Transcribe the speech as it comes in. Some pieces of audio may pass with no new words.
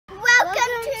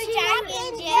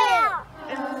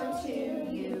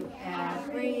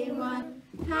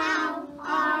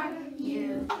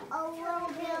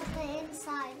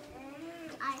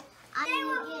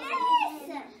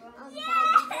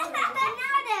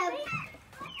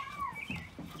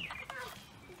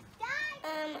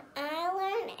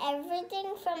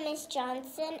Miss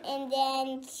Johnson, and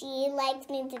then she likes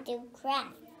me to do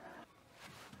crafts.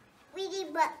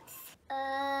 Reading books.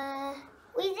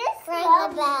 We just ring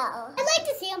the bell. I like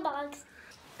the sandbox.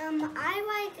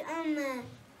 I like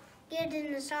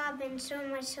getting a sob and show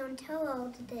my son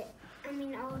all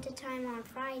the time on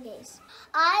Fridays.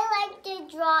 I like to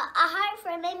draw a heart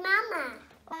for my mama.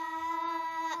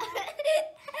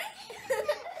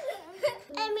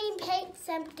 And we paint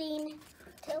something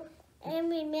too. And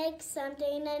we make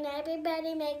something, and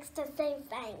everybody makes the same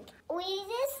thing. We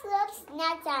just look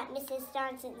snacks at Mrs.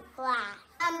 Johnson's class.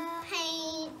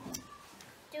 Paint,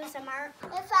 do some art.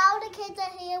 If all the kids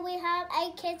are here, we have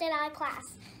 8 kids in our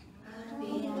class.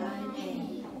 Be thy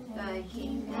name, thy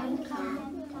kingdom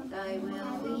come, thy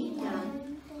will be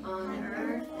done on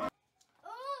earth.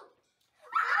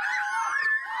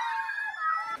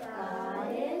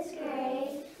 God is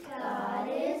great, God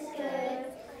is good.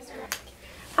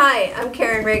 Hi, I'm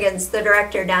Karen Riggins, the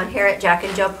director down here at Jack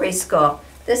and Jill Preschool.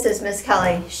 This is Miss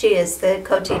Kelly. She is the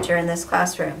co-teacher in this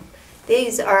classroom.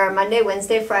 These are our Monday,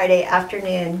 Wednesday, Friday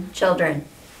afternoon children.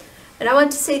 And I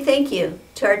want to say thank you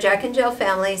to our Jack and Jill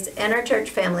families and our church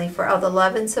family for all the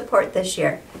love and support this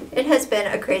year. It has been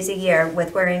a crazy year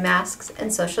with wearing masks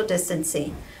and social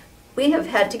distancing. We have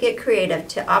had to get creative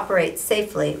to operate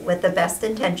safely with the best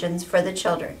intentions for the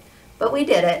children. But we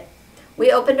did it.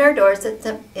 We opened our doors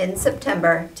in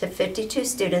September to 52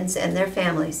 students and their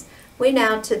families. We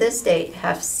now, to this date,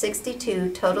 have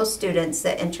 62 total students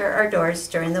that enter our doors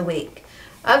during the week.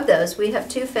 Of those, we have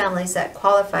 2 families that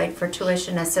qualified for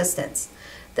tuition assistance.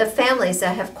 The families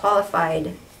that have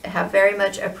qualified have very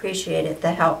much appreciated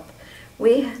the help.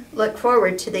 We look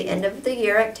forward to the end of the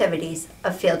year activities,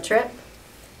 a field trip,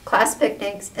 class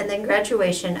picnics, and then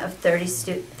graduation of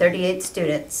 38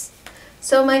 students.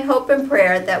 So my hope and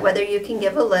prayer that whether you can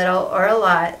give a little or a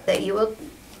lot, that you will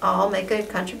all make a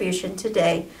contribution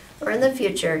today or in the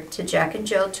future to Jack and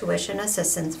Jill Tuition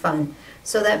Assistance Fund,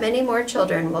 so that many more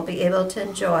children will be able to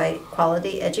enjoy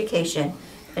quality education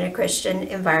in a Christian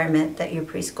environment that your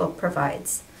preschool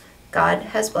provides. God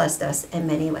has blessed us in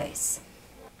many ways.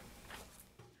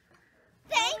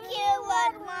 Thank you,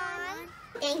 Woodlawn.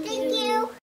 Thank you.